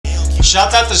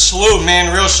Shout out to Sloop,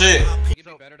 man. Real shit. It'd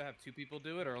be better to have two people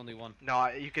do it or only one? No,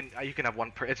 you can have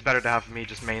one per. It's better to have me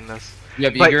just main this. You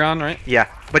have Eager on, right? Yeah,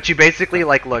 but you basically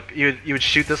like look. You would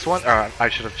shoot this one. Or I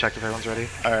should have checked if everyone's ready.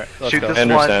 All right, let's shoot go. this I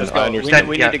one. understand.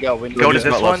 We need to go. We need go to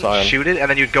to this one. Shoot it, and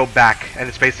then you'd go back, and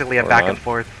it's basically a back and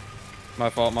forth. My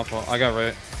fault. My fault. I got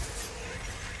right.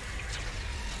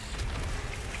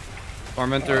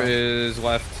 Tormentor is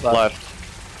left. Left.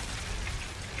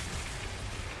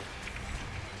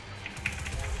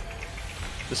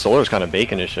 The Solar's kind of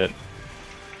baking his shit.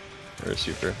 Or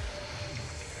super.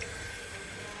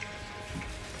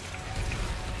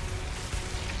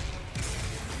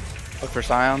 Look for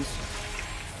Scions.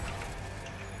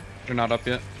 They're not up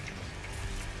yet.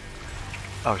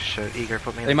 Oh shit, Eager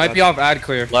put me in They might be off ad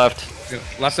clear. Left.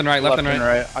 Left and right, left and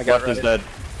right. I got left is dead.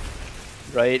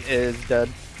 Right is dead.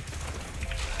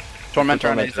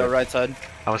 Tormentor on the right side.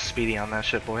 I was speedy on that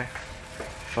shit, boy.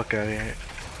 Fuck out of here.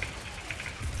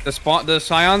 The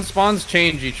Scion spawns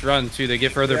change each run too. They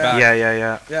get further back.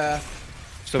 Yeah.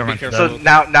 So be careful. So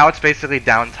now it's basically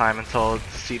downtime until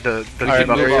the right,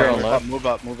 debuff. move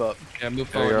up. Yeah, move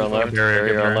forward.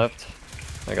 Barrier on left.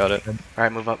 I got it.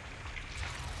 Alright, move up.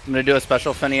 I'm gonna do a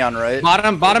special Finny on right.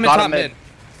 Bottom and top mid.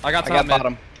 I got top mid.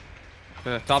 Bottom.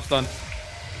 Top's done.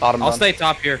 Bottom. I'll stay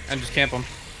top here and just camp them.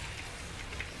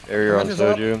 Barrier on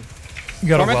Soju.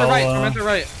 Tormentor right. Tormentor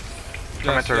right.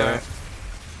 Tormentor right.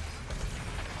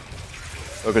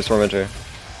 Focus Tormentor.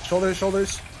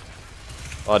 Shoulders.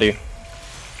 Body.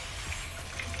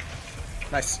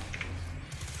 Nice.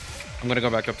 I'm gonna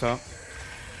go back up top.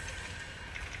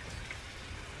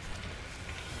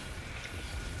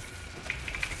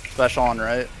 Special on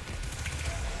right.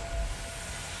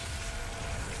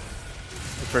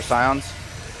 Look for Scions.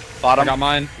 Bottom. I got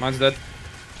mine. Mine's dead.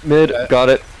 Mid. Got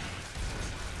it.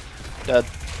 Dead.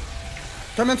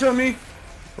 Tormentor on me.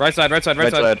 Right side. Right side.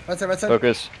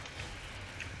 Focus.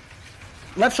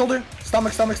 Left shoulder.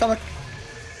 Stomach.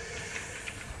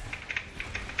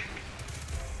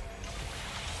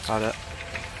 Got it.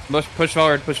 Push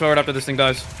forward after this thing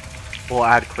dies. We'll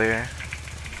add clear.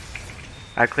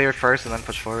 Add clear first and then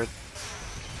push forward.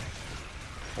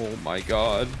 Oh my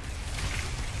god.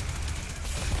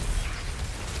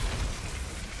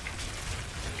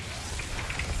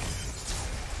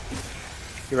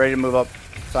 You ready to move up?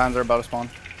 Scions are about to spawn.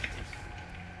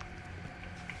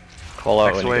 Call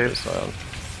out Next when you wave. get this Scion.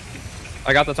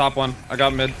 I got the top one. I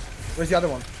got mid. Where's the other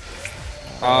one?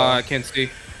 I can't see.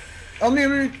 Oh,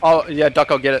 me. Oh, yeah,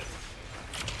 Ducko, get it.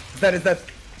 It's dead.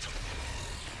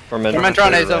 Tormentor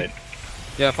on Azo. Right.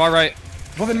 Yeah, far right.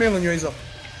 Both in mail on you, Azo.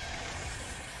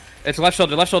 It's left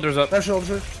shoulder. Left shoulder's up. Left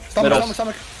shoulder.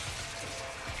 Stomach.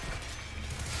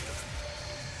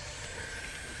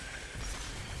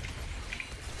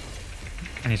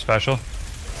 Any special?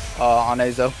 On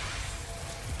Azo.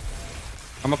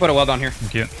 I'm gonna put a well down here.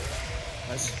 Thank you.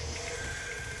 Nice.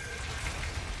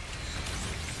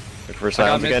 Look for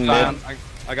Scions again, Scion. mid.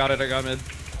 I got it. I got mid.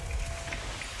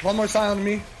 One more Scion on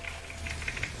me.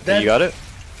 Dead. You got it?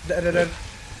 Dead.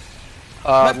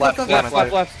 Left. Left.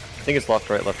 I think it's left,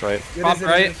 right. Top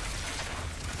right.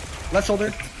 Left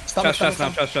shoulder. Stomach. Chest.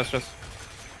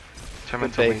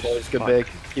 Good bake, boys. Good bake.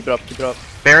 Keep it up.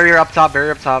 Barrier up top.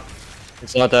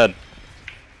 It's not dead.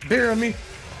 Barrier on me.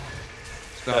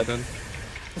 It's not dead.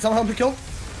 Can someone help me kill?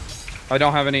 I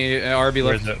don't have any RB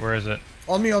left. Where is it?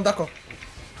 On me, on Ducko.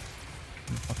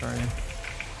 Fuck are you?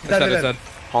 It's dead.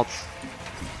 Halts.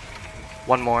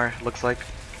 One more, looks like.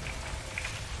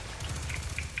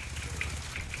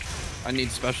 I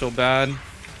need special bad.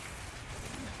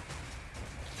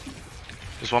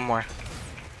 Just one more.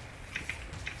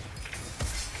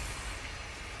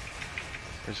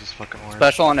 There's this fucking word.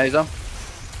 Special on Azo.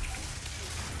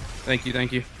 Thank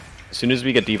you. As soon as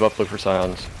we get debuff, look for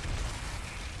Scions.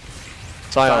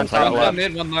 Scions, I got left.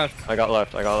 Mid, one left. I got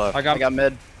left. I got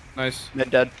mid. Nice. Mid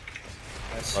dead.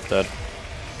 Nice. Left dead.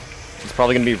 It's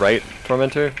probably gonna be right,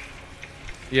 Tormentor.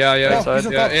 Yeah. Right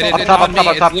side. Yeah, it's Up on me.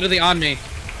 top. It's literally on me.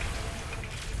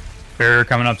 Barrier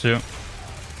coming up too.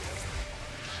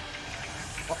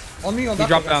 On me, on He Ducko.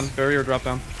 dropped down. Barrier dropped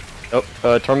down. Oh,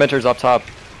 Tormentor's up top.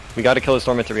 We gotta kill this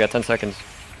Tormentor. We got 10 seconds.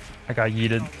 I got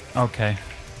yeeted. Okay.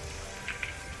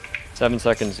 7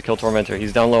 seconds to kill Tormentor.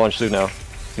 He's down low on Shu now.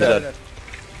 He's dead.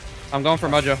 I'm going for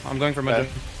Mujo.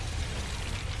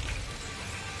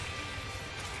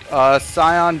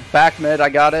 Scion back mid. I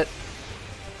got it.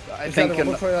 I Where's think the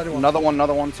other one?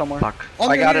 another one somewhere. Fuck.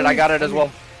 I got it as well.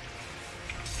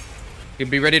 You'd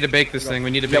be ready to bake this thing.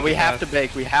 We need to bake. Yeah, we have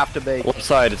to bake. Left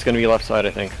side. It's gonna be left side,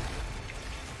 I think.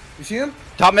 You see him?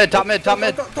 Top mid. Top mid.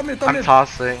 I'm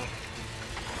tossing.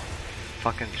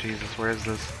 Fucking Jesus, where is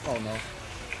this? Oh no.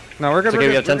 No, we're good. It's okay, we're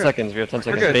we have good, 10 we're seconds. We have 10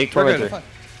 seconds. good, Bake we're good. Tormentor.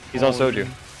 He's on Soju.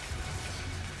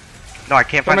 No, I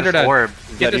can't find Tormentor this dead. orb.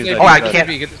 Get this He's AV, dead. Oh, I get this can't-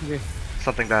 AV, get this AV.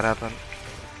 Something bad happened.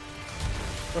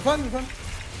 We're fine, we're fine.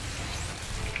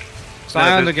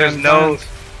 Scions there's again. no- Scions.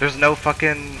 There's no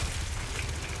fucking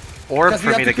orb Guys, we for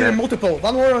have me to to clear get. multiple.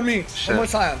 One more on me. Shit. One more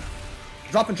Scion.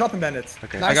 Dropping bandits.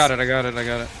 Okay. Nice. I got it. I got it. I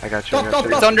got you. I Stop, got stop, you. stop.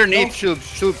 It's underneath, Shoop.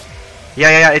 Shoop.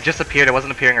 Yeah. It just appeared. It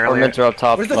wasn't appearing earlier. Tormentor up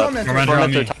top Where's the left. Tormentor? Tormentor on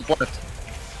me. Tormentor top left.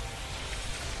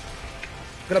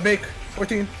 Gonna bake.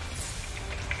 14.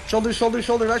 Shoulder,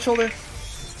 right shoulder.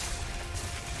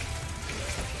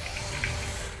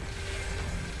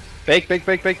 Bake. Bake,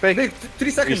 3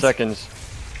 3 seconds. seconds.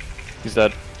 He's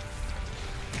dead.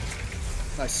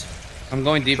 Nice. I'm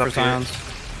going deep for It's up here. Scions.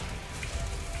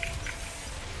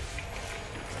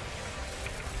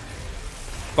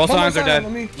 Both One more Scions are Scion dead.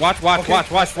 on me. Watch Okay.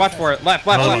 watch for it. Left.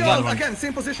 Another On one, me, another one. again,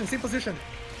 same position.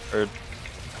 Third.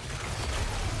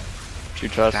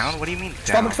 Shoot chest. Down? What do you mean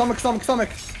down? Stomach.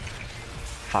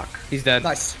 Fuck. He's dead.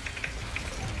 Nice.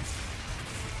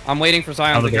 I'm waiting for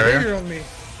Scions Another again. barrier. Barrier on me.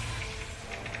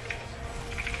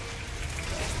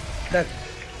 Dead.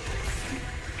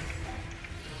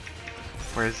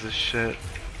 Where is this shit?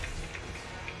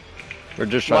 We're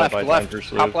just trying Left, to buy time left. for Top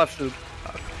sleep. left, Shoop.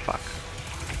 Fuck.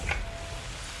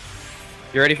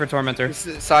 You ready for Tormentor?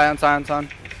 Scion.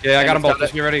 Yeah, I got them both. Got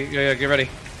Just it. get ready. Yeah, get ready.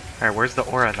 Alright, where's the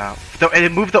aura now? And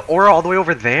it moved the aura all the way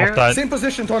over there? Off that. Same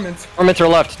position, Torment. Tormentor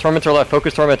left.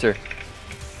 Focus Tormentor.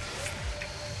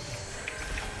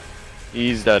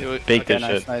 He's dead. Bake this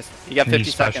shit. Nice. You got He's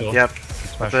 50 special. seconds. Yep.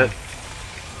 Special. That's it.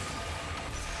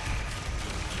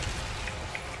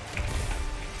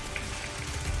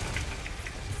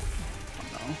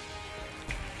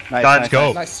 Nice, Done. nice,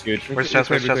 Go. Nice. Good. Where's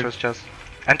chest?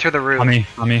 Enter the room. On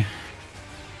me.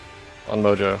 On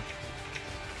Mojo.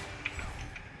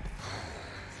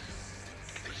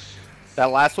 That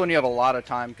last one you have a lot of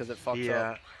time because it fucks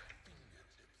Yeah. up.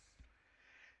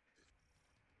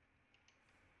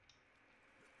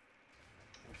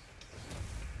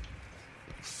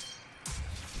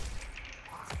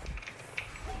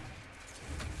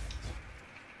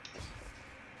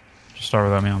 Just start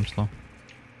without me. I'm slow.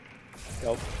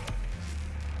 Yep.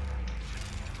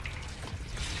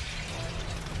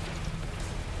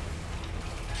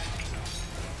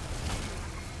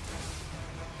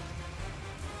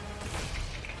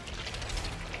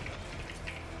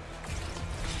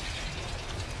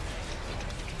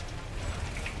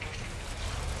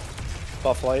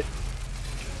 Buff light.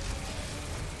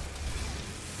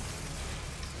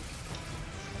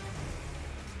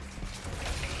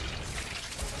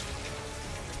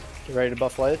 You ready to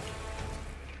buff light?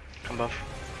 Come buff.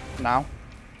 Now?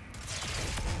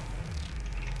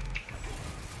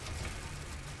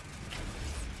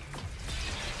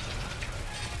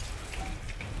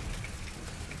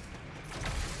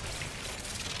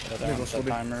 The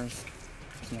timers.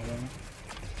 There's no way.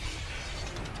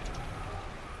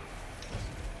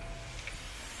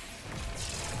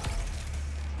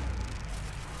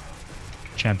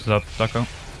 Champs is up. Ducko.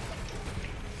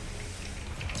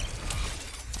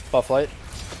 Buff light.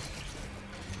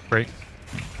 Break.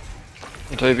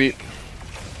 Until you beat.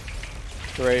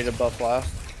 You ready to buff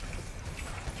last?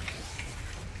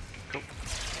 Cool.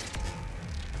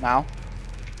 Now?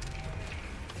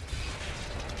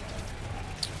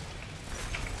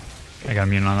 I got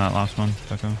immune on that last one.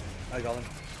 Ducko. I got him.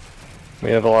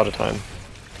 We have a lot of time.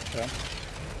 Okay.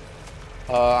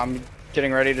 I'm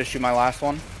getting ready to shoot my last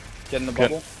one. Get in the Okay.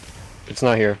 bubble. It's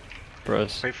not here for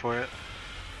us. Wait for it.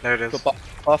 There it is. Go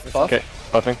buff. Okay,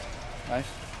 buffing. Nice.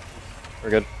 We're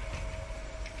good.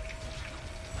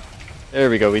 There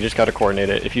we go. We just gotta coordinate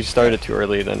it. If you start it too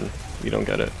early, then we don't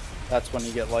get it. That's when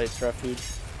you get lights refuge.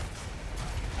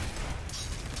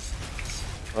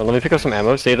 Let me pick up some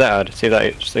ammo. Save that ad.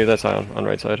 Save that Scion on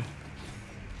right side.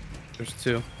 There's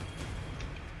two.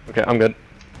 Okay, I'm good.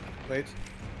 Wait.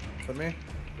 For me.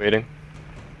 Waiting.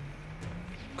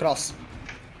 Cross.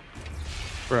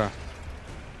 Bruh.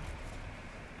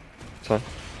 It's fine.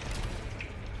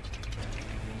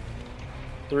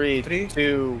 3,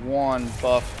 2, 1,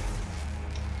 buff.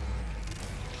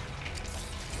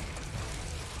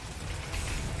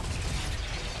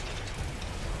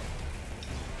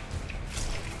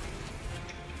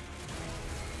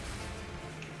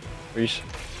 Reese.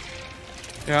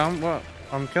 Yeah,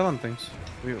 I'm killing things.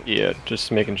 Yeah,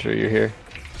 just making sure you're here.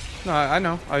 No, I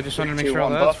know. I just wanted to make 3, sure all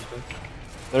 2, 1, that.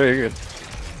 buff. No, you're good.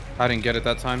 I didn't get it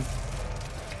that time.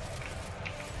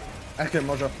 I kill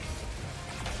Mojo.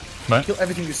 What? Kill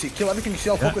everything you see. Kill everything you see.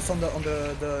 I'll focus on the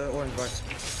orange bars.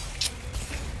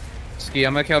 Ski,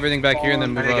 I'm gonna kill everything back here and then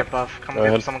I move need to up. get buff. Come Go get,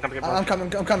 ahead. someone come get buff.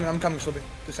 I'm coming, Slowly.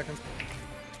 2 seconds.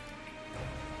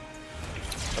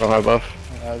 I don't have buff.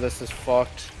 This is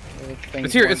fucked.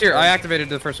 It's here. I activated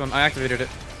the first one. I activated it.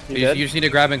 You You did? just need to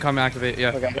grab and come activate.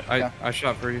 Yeah. Okay, yeah. I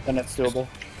shot for you. Then it's doable.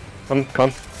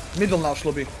 Come. Middle now,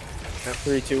 Slowly.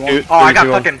 3, 2, 1. Dude. Oh, I got 3,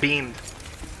 2, 1. fucking beamed.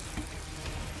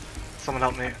 Someone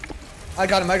help me. I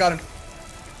got him.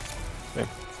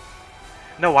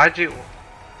 No, why'd you?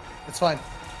 It's fine.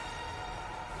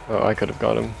 Oh, I could have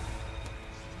got him.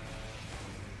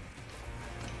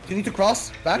 Do you need to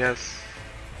cross? Back? Yes.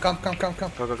 Come.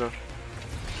 Go.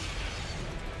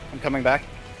 I'm coming back.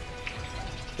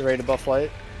 You ready to buff light?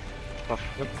 Buff.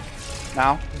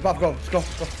 Now? Bob, go. Let's go.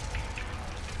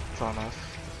 It's on us.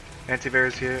 Anti-bear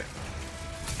is here.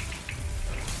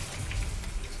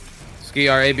 Ski,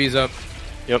 our AB's up.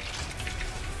 Yep.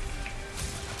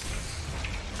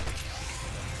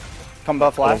 Come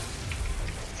buff last.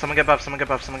 Someone get buff.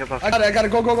 I got it.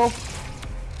 Go.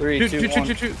 3, 2,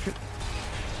 1. Shoot.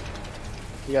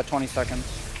 You got 20 seconds.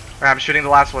 Alright, I'm shooting the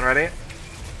last one. Ready?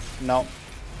 No.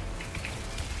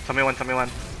 Tell me when.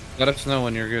 Let us know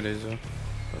when you're good, Azo.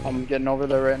 I'm getting over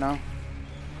there right now.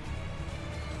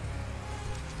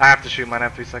 I have to shoot mine. I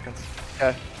have 3 seconds.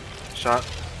 Okay. Shot.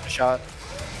 Shot.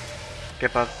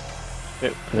 Get buff.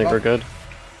 Yep, I think we're good.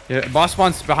 Yeah, boss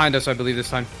spawn's behind us, I believe,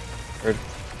 this time.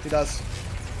 He does.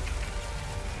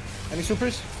 Any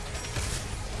supers?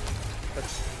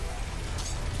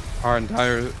 Our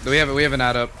entire. We have an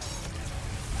ad up.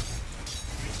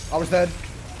 I was dead.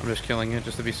 I'm just killing it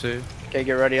just to be safe. Okay,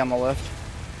 get ready on the left.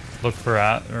 Look for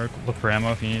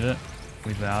ammo if you need it.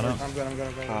 Leave the ad up. I'm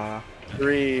good.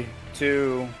 3,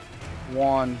 2,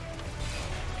 1.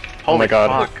 Holy my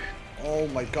God. fuck. Oh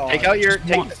my god. Take out your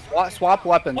swap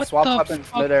weapons. Swap weapons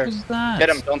midair. was that? Get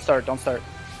him. Don't start.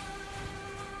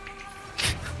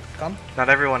 Come. Not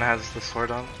everyone has the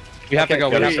sword on. We have to go.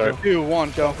 We have to go. 3, 2,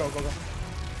 1, go. Go.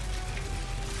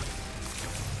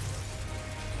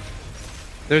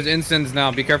 There's instants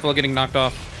now. Be careful of getting knocked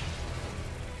off.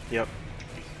 Yep.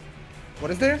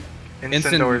 What is there?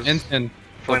 Instant doors. Instant.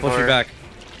 They'll push you Flamethrower. back.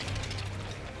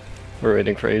 We're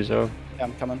waiting for Azo. Yeah,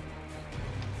 I'm coming.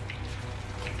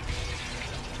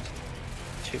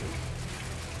 2.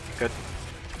 Good.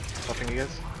 Buffing you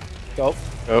guys. Go.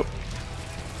 Oh,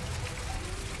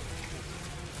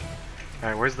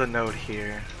 Alright, where's the node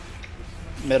here?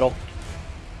 Middle.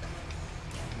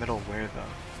 Middle where though?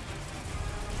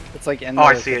 It's like in Oh,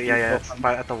 I the- see it. Yeah. It's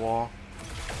by, at the wall.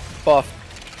 Buff.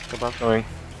 Go buff. going.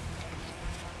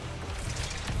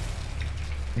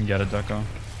 You can get a Deco.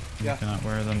 Yeah. Looking at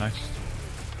where the next.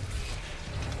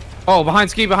 Oh,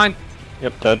 behind Ski, behind.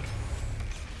 Yep, dead.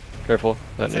 Careful,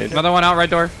 that nade Another one out, right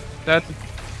door. Dead.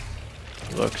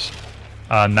 looks.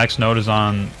 Next node is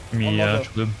on me, On Moto.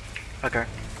 Shalub. Okay.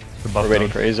 The buff We're waiting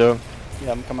node. for Azo.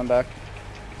 Yeah, I'm coming back.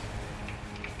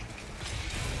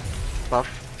 Buff.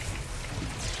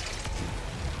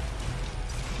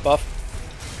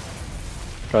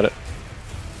 Buff. Got it.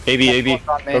 AB. Buff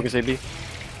on me. Focus AB.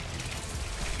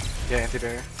 Yeah,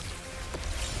 anti-barrier.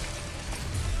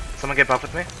 Someone get buff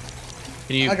with me.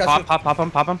 Can you I got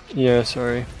pop him? Yeah,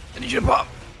 sorry. I need you to pop.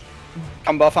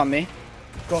 Come buff on me.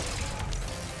 Go.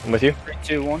 I'm with you. 3,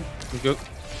 2, 1. Go.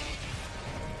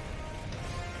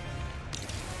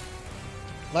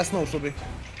 Last no, Slowly.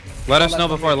 Let us know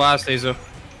before last, Azo.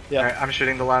 Yeah. Alright, I'm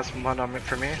shooting the last one on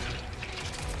for me.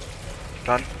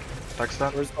 Done. Dark's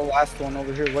done. Where's the last one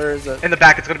over here? Where is it? In the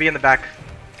back. It's gonna be in the back.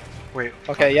 Wait.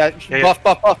 Okay, yeah. Yeah,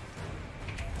 Buff.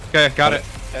 Okay, got it.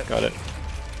 Got it.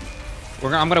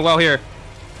 I'm gonna well here.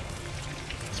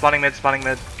 Spawning mid.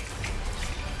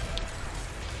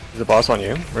 Is the boss on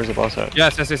you? Where's the boss at?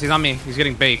 Yes, he's on me. He's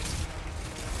getting baked.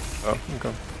 Oh,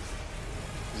 okay.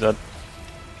 Is that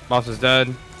Boss is dead.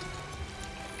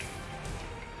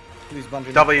 Please,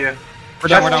 Bungie. W. We're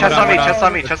down, we're down, Chest we're on me. down. Chest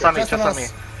on me. Chest on me.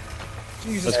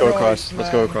 Jesus Let's go Christ, across. Let's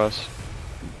go man. across.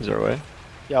 Is there a way?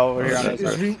 Yeah, over here on Is,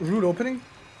 his is root opening?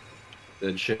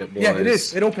 Good shit, boys. Yeah, it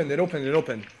is. It opened.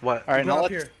 What? Alright, Go now up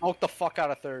let's here. smoke the fuck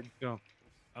out of third.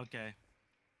 Okay.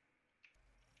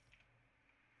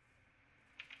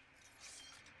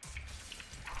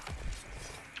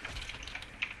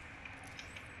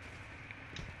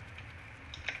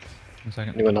 One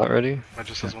second. Anyone not ready? I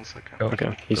just says 1 second. Go.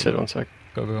 Okay, he said 1 sec.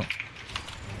 Go. You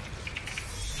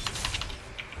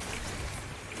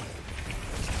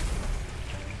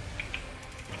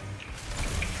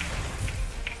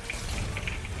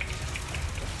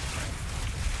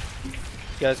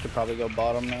guys could probably go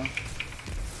bottom now.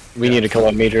 We need to kill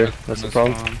that major. That's the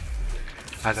problem.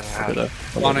 I don't Look at know.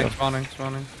 that.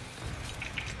 Spawning.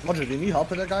 Roger, do you need help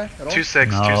with that guy at all?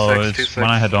 2-6. No, 2-6. it's 2-6. when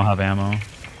I don't have ammo.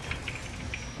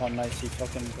 Oh, nice. He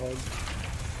fucking blowed.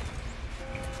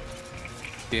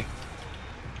 Yeah,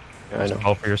 I know.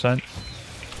 All for your side.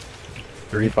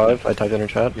 35. I typed in her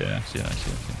chat. Yeah, I see it.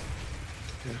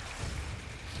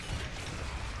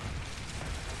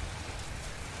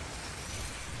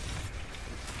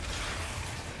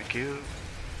 Thank you.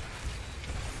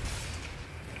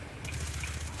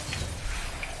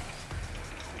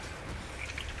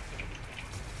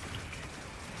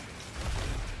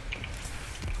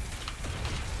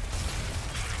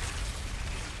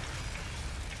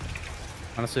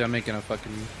 Honestly, I'm making a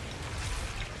fucking.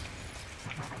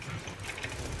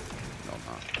 No, I'm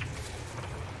not.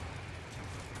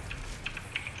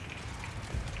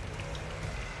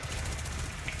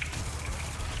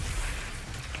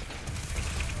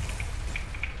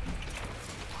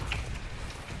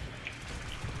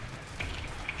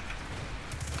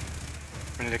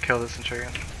 We need to kill this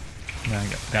Centurion. Yeah, I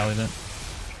got gallied it.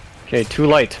 Okay, 2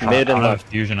 light, mid I and don't have left.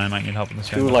 fusion. I might need help with this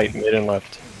guy. 2 light, mid and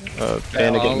left.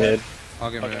 Panda get mid. I'll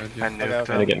get Okay. married. I Yeah. nuked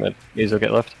Panda get him. mid. Azo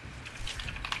get left.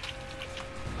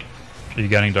 Are you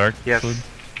getting dark? Yes. Fluid?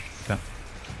 Okay.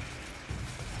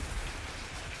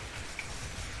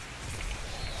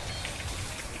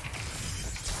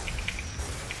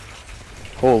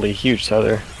 Holy huge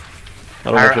tether. I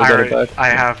don't know if you'll get it back. I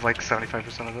have like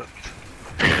 75% of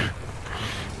it.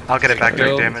 I'll get it back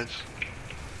doing damage.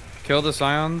 Kill the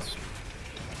Scions.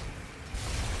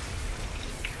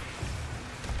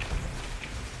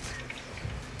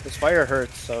 This fire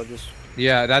hurts, so just.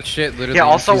 Yeah, that shit literally. Yeah,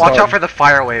 also He's watch dark. out for the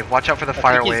fire wave. Watch out for the I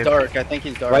fire think he's wave. dark. I think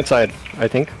he's dark. Right side, I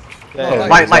think. Yeah, Oh, yeah,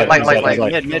 light, yeah.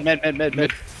 light. Mid.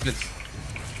 Mid.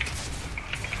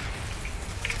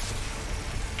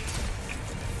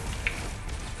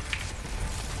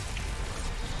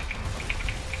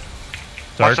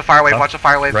 Watch the fire wave. Watch the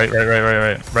fire wave. Right.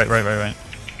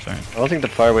 Sorry. I don't think the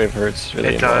fire wave hurts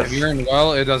really. It does. If you're in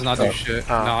well, it does not do Oh. shit.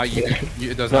 Oh. Nah,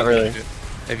 it does Not not really. do shit.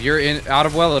 If you're in out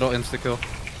of well, it'll insta kill.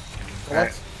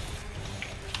 Alright.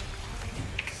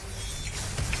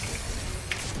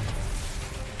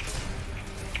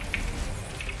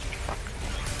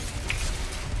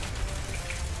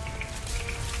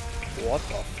 What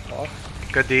the fuck?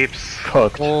 Good deeps.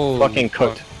 Cooked. Holy Fucking fuck.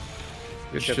 cooked.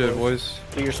 Good Shit, shit, boys. boys.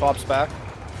 Do your swaps back.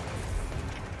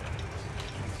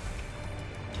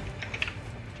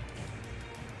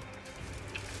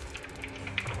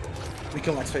 We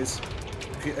kill next phase.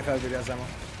 If everybody has ammo.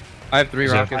 I have 3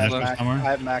 Is there rockets finishers left. I somewhere?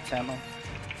 have max ammo.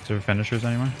 Is there finishers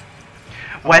anywhere?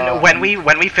 When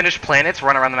we finish planets,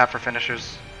 run around the map for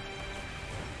finishers.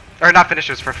 Or not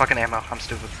finishers, for fucking ammo. I'm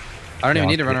stupid. I don't Yeah, even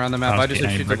need to I run don't around the see- map. I don't I just see like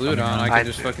any shoot the brick loot coming on. around. I I can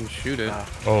just do. fucking shoot it.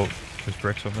 Oh, there's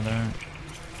bricks over there.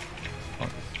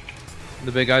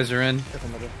 The big guys are in. Careful,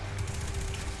 middle.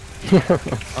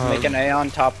 Make an A on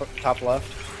top left.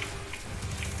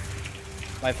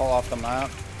 Might fall off the map.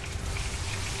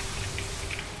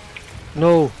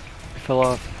 No! It fell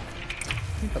off.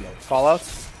 Hello.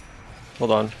 Fallouts.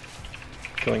 Hold on.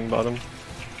 Killing bottom.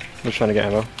 I'm just trying to get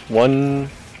ammo. 1,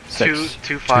 6.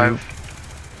 2, 5.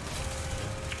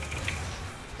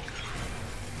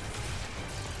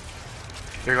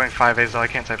 You're going 5 A's though, I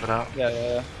can't type it out.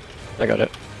 Yeah. I got it.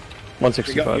 You're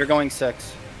 165. going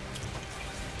 6.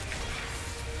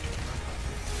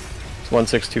 It's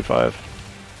 1625.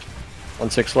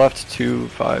 16 left,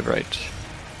 25 right.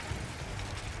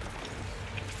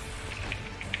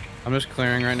 I'm just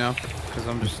clearing right now because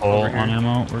I'm just Full over here. on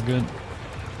ammo. We're good.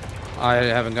 I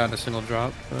haven't gotten a single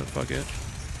drop, but fuck it.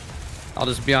 I'll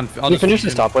just be on. I'll Can you just finish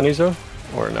this top one, Izo?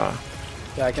 Or nah?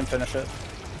 Yeah, I can finish it.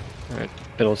 Alright,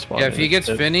 middle spawn. Yeah, if he gets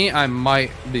It- Finny, I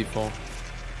might be full.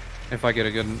 If I get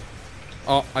a good.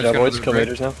 Oh, I Yeah, just got boys, another kill break.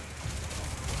 raiders now.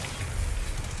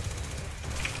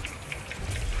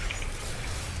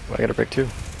 Oh, I got a break too.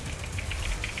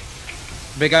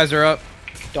 Big guys are up.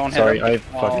 Don't Sorry, hit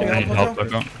him. I fucking- I Oh, need help,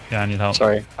 Loco. Yeah, I need help.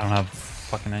 Sorry. I don't have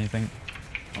fucking anything.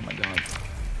 Oh my god.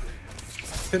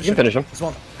 Finish You can finish him. This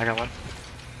one. I got one.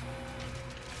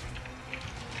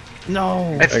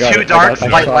 No. It's I got 2 it, I got darks, it, I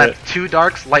light saw left. 2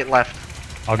 darks, light left.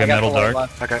 I'll I get got middle the light dark.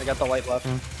 left. Okay. I got the light left.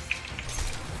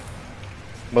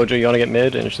 Mojo, you wanna get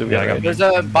mid? And should we Yeah, I get got right? mid.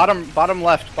 There's a bottom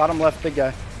left, big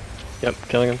guy. Yep,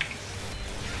 killing him.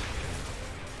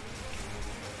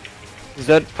 He's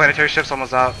dead. Planetary ship's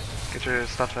almost out. Get your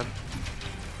stuff in.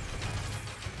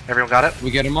 Everyone got it?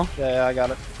 We get them all. Yeah, I got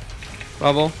it.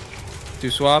 Bubble. 2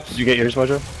 swaps. Did you get yours,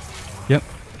 Mojo? Yep.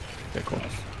 Okay, cool.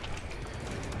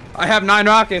 I have 9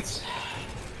 rockets.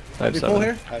 I have We 7. pull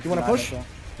here? I have You wanna 9 push? as well.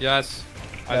 Yes.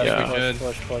 I Yeah, think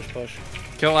we should. push.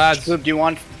 Kill ads. Scoop, do you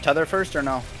want tether first or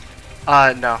no?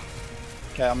 No.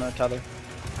 Okay, I'm gonna tether.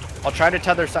 I'll try to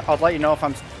tether. I'll let you know if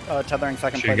I'm Tethering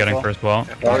second Sure you're plate as getting well. first wall.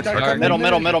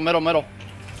 Middle.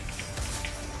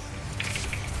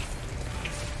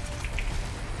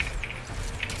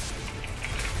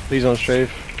 Please don't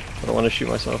strafe. I don't want to shoot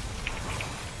myself.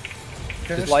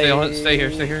 Finish. Light. Stay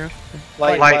here.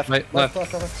 Light. Light. Left.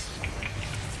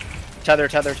 Tether.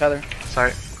 Sorry,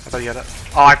 I thought you had it.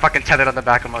 Oh, I fucking tethered on the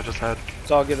back of Mojo's head.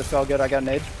 It's all good. I got a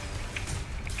nade.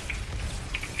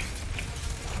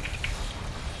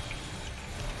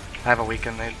 I have a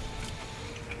weekend nade.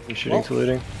 I'm shooting to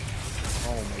looting.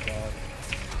 Oh my god.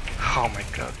 Oh my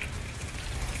god.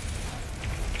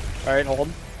 Alright, hold.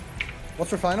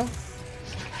 What's for final?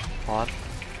 Hold on.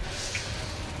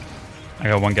 I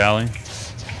got one galley.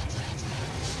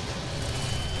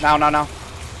 Now. No,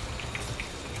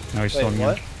 he's still Wait, immune.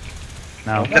 what?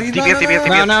 Now. No, you-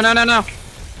 DPS. No.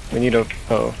 We need a.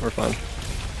 Oh, we're fine.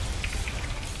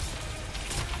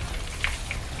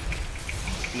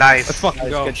 Nice. Let's fucking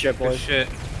Nice, go. good shit, boys. shit.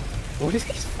 What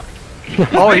is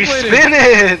Oh, he's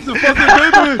spinning!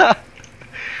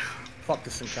 Fuck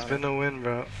this encounter. Spin the win,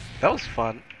 bro. That was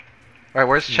fun. Alright,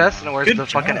 where's chest and where's the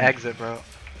fucking exit, bro?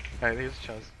 Alright, here's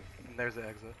chest. And there's the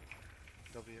exit.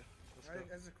 W. Let's go. Alright,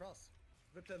 as a cross.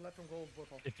 Rip that left from gold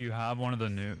portal. If you have one of the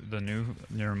new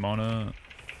Nirmona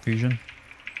fusion,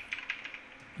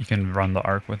 you can run the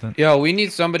arc with it. Yo, we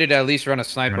need somebody to at least run a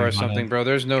sniper or Running on something, it. bro.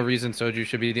 There's no reason Soju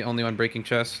should be the only one breaking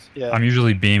chest. Yeah. I'm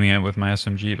usually beaming it with my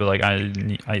SMG, but like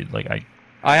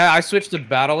I switched to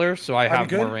battler, so I Are we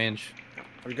have more good? range. Are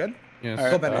we good? Yes.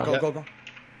 Alright. Go, Benny. Yeah. Go.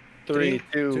 3,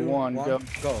 2, 1, go.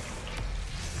 Go.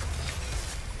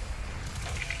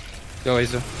 Go,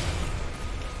 Aza.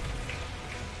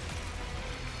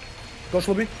 Go,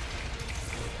 Shlubi.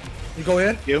 You go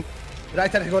here. You.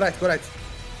 Right, go right.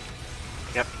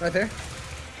 Yep. Right there.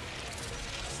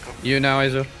 You now,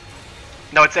 Aza.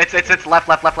 No, it's left.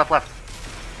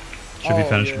 should be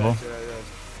finishable.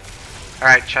 Yeah.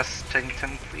 Alright,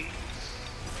 Chestington, please.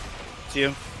 It's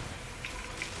you.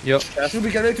 Yep.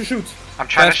 Shlubi, get ready to shoot. I'm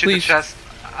trying Chest, to shoot please. the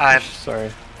chest.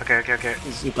 Sorry. Okay. I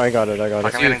got it.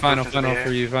 Fuck, I'm You, getting final pushed into the for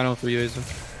air. you,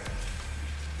 Aza.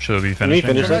 Should we Can we finish?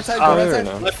 finish Go right this? side, Oh, go right Or side.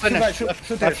 no? Let's Shoot finish. right, shoot there, Let's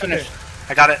shoot there. finish.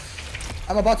 I got it.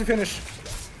 I'm about to finish.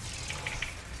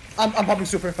 I'm popping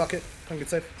super, fuck it. Come get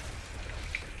safe.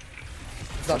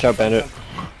 It's done. Watch out, Bandit.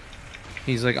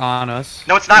 He's like on us.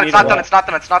 No, it's not. It's Need not a done. wall. It's not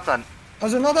done. It's not done.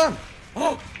 How's it not done?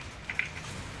 Oh!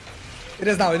 It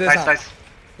is now, Nice.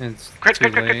 It's Crit. too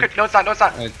late. No, it's not.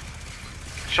 I-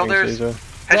 Shoulders. Thanks,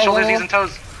 Head, Whoa, shoulders, whoa, knees, whoa. and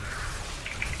toes.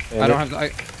 I don't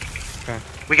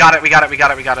have. We got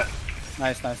it.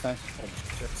 Nice. I'm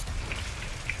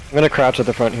gonna crouch at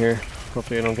the front here.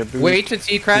 Hopefully I don't get booed. Wait to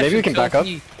T crash. Maybe we can until back up.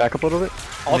 T- Back up a little bit.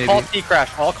 I'll Maybe. call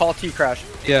T crash.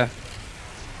 Yeah.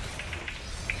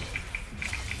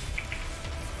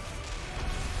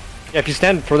 Yeah, if you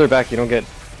stand further back, you don't get.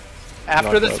 After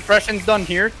Knocked the out. suppression's done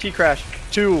here, T crash.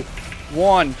 2,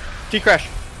 1, T crash.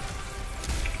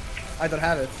 I don't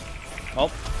have it.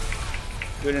 Oh.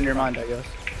 Do it in your mind, I guess.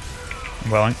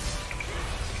 Welling.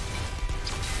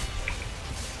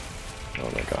 Oh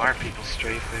my Why are god. people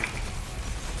strafing?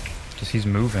 Just he's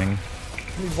moving.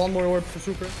 I need one more orb for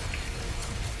super.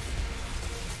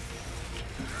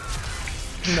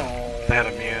 No. They had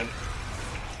immune.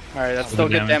 Alright, that's Good still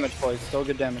good damage. damage, boys. Still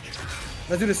good damage.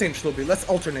 Let's do the same, Shlubi. Let's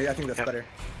alternate. I think that's Yep. better.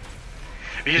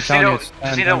 You just telling you, need it's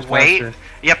to 10 times wait. faster.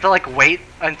 You have to like wait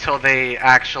until they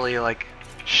actually like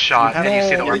shot, and you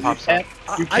see the orb pops up.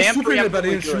 I super it, but I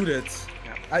preemptively didn't do shoot it.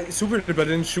 I super it, but I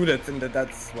didn't shoot it, and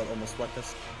that's what almost wiped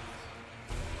us.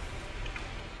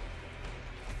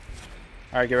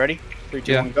 Alright, get ready. 3,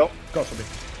 2, Yeah. 1, go. Go, Shlubi.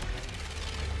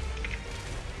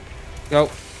 Go.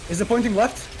 Is it pointing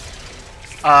left?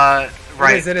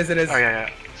 Right. It is. Oh yeah.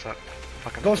 So,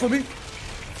 fucking. Go, Shlubi.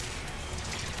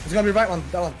 It's gonna be right one.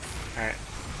 That one. Alright.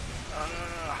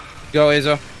 Go,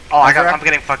 Aza. Oh, I'm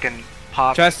getting fucking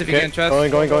popped. Chest if you Okay, can. Chest.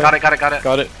 going. Got it.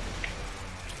 Got it.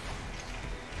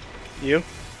 You?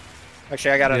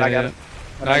 Actually, I got it. Yeah, I got yeah. it.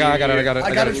 I got it.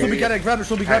 I got it, Shlubi. Get it. Grab it,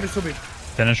 Shlubi. Grab it, Shlubi.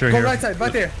 Finisher Go here. right side.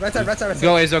 Right there. Right side.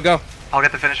 Go, Aza. Go. I'll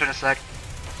get the finisher in a sec.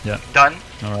 Yeah. Done.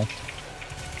 Alright.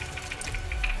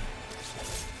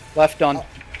 Left done.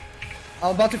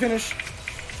 I'm about to finish.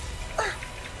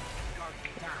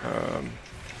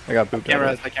 I got booped. Can't out.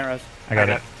 res. I can't res. I got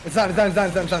it. It's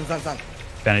done.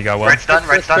 Benny got well. Right's done.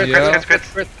 Yeah.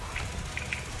 Crits.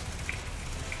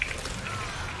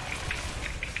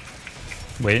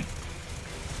 Wait.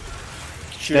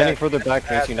 Shoot Standing at- further back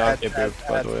makes you not get at- booped,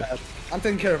 by the way. I'm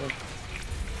taking care of him.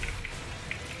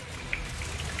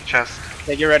 Chest.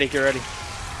 Yeah, get ready.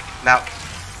 Now.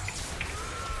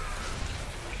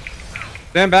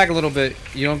 Stand back a little bit.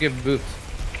 You don't get booped.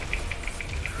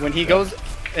 When he goes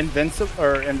invincible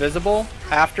or invisible.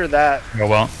 After that, Go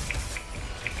well.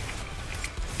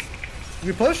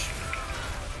 We push?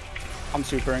 I'm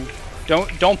supering.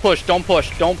 Don't push. Don't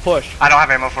push. Don't push. I don't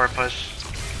have ammo for a push.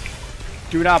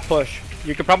 Do not push.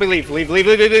 You could probably leave. Leave.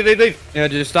 Yeah,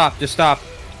 just stop. Just stop.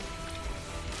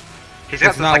 He's got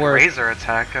It's this not like worth- razor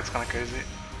attack. That's kind of crazy.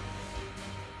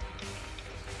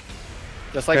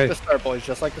 Just like Okay. the start, boys.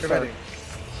 Just like the Get start. ready.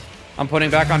 I'm putting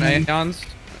back on Aeons,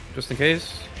 just in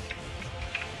case.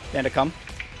 And to come.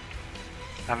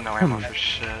 I have no ammo for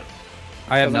shit.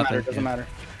 I have Doesn't nothing. matter. Doesn't matter.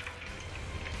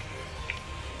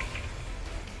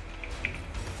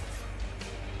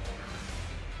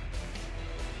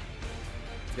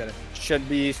 Get it. Should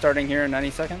be starting here in any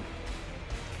second.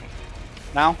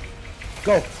 Now.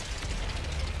 Go.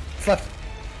 It's left.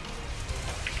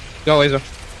 Go, Azo.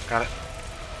 Got it.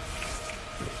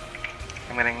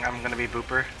 I'm gonna be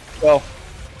Booper. Go.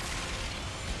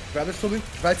 Grab it, Subi.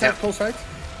 Right side, Yeah. close right.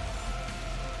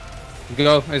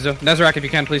 Go, Azo. Nezarec, if you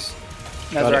can, please.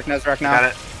 Nezarec. Nezarec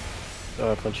now.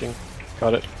 Got it. Punching.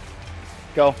 Got it.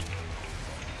 Go.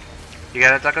 You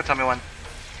got it, Ducko? Tell me when.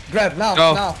 Grab, now,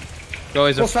 Go. now. Go,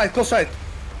 Azo. Close right.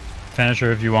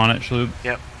 Finisher if you want it, Shloop.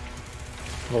 Yep.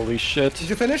 Holy shit. Did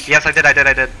you finish? Yes, I did.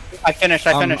 I finished.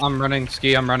 I'm running.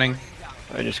 Ski, I'm running.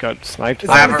 I just got sniped.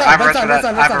 It's I have a right res side, for right that.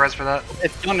 side, I have a right res for that.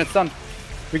 It's done. It's done.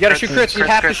 We gotta Crits, shoot crits. We crits,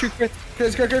 have to crits. shoot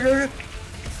crits. Good.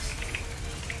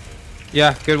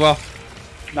 Yeah, good, well.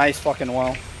 Nice fucking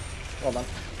well. Well done.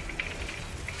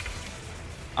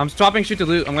 I'm stopping shoot to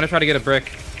loot. I'm gonna try to get a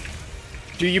brick.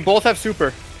 Do you both have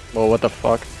super? Well, what the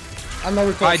fuck? I'm not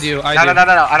reclose. I do. No. I don't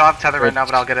have tether right now,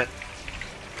 but I'll get it.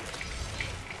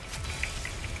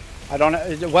 I don't.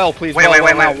 Well, please. Wait, well,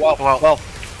 wait, well, wait, now, well. well.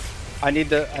 I need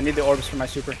the orbs for my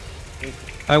super.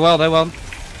 I will.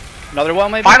 Another well,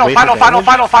 maybe. Final. Wait for damage?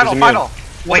 Who's Final. immune?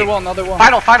 Wait. Another well.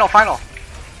 Another well. Final.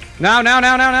 Now.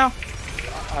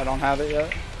 I don't have it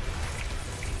yet.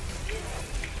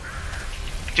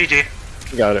 GG.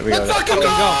 We got it. Let's fucking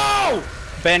go!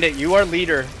 Bandit, you are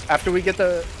leader. After we get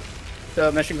the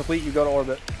mission complete, you go to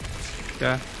orbit.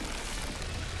 Yeah.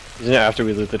 Isn't it after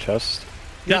we loot the chest?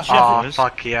 Yeah. Oh,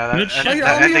 fuck yeah. Good That, shit.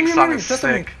 that ending song is Just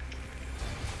on me. sick.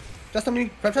 Just on me.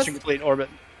 Prep test. Mission complete. Orbit.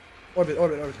 Orbit.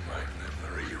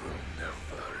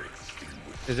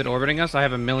 Is it orbiting us? I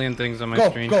have a million things on my Go.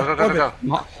 screen. Go.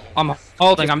 I'm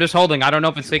holding. I'm just holding. I don't know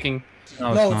if it's taking.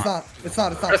 No, it's not. It's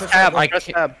not. Press tab. I Press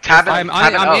can't- tab. Tab it.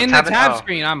 I'm in the tab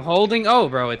screen. I'm holding O,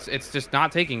 bro. It's just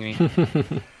not taking me.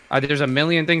 There's a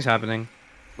million things happening.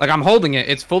 Like I'm holding it.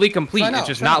 It's fully complete. Try now, It's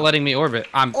just try not now. letting me orbit.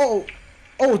 Oh,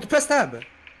 press tab.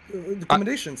 The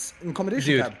accommodations.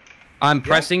 Accommodation Dude. tab. I'm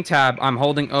pressing tab. I'm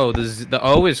holding O. The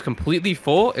O is completely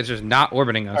full. It's just not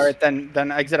orbiting us. All right,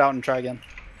 then exit out and try again.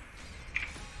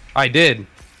 I did.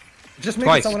 Just make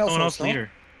Twice. someone else host, no? leader.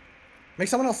 Make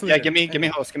someone else Yeah, leader. give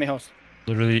me host.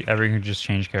 Literally everything just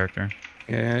changed character.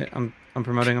 Yeah, I'm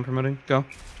promoting. Go.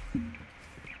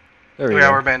 There we Yeah,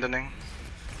 go. we're abandoning.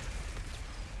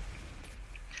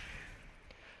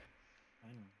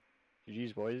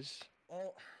 GG's, boys.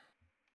 Oh.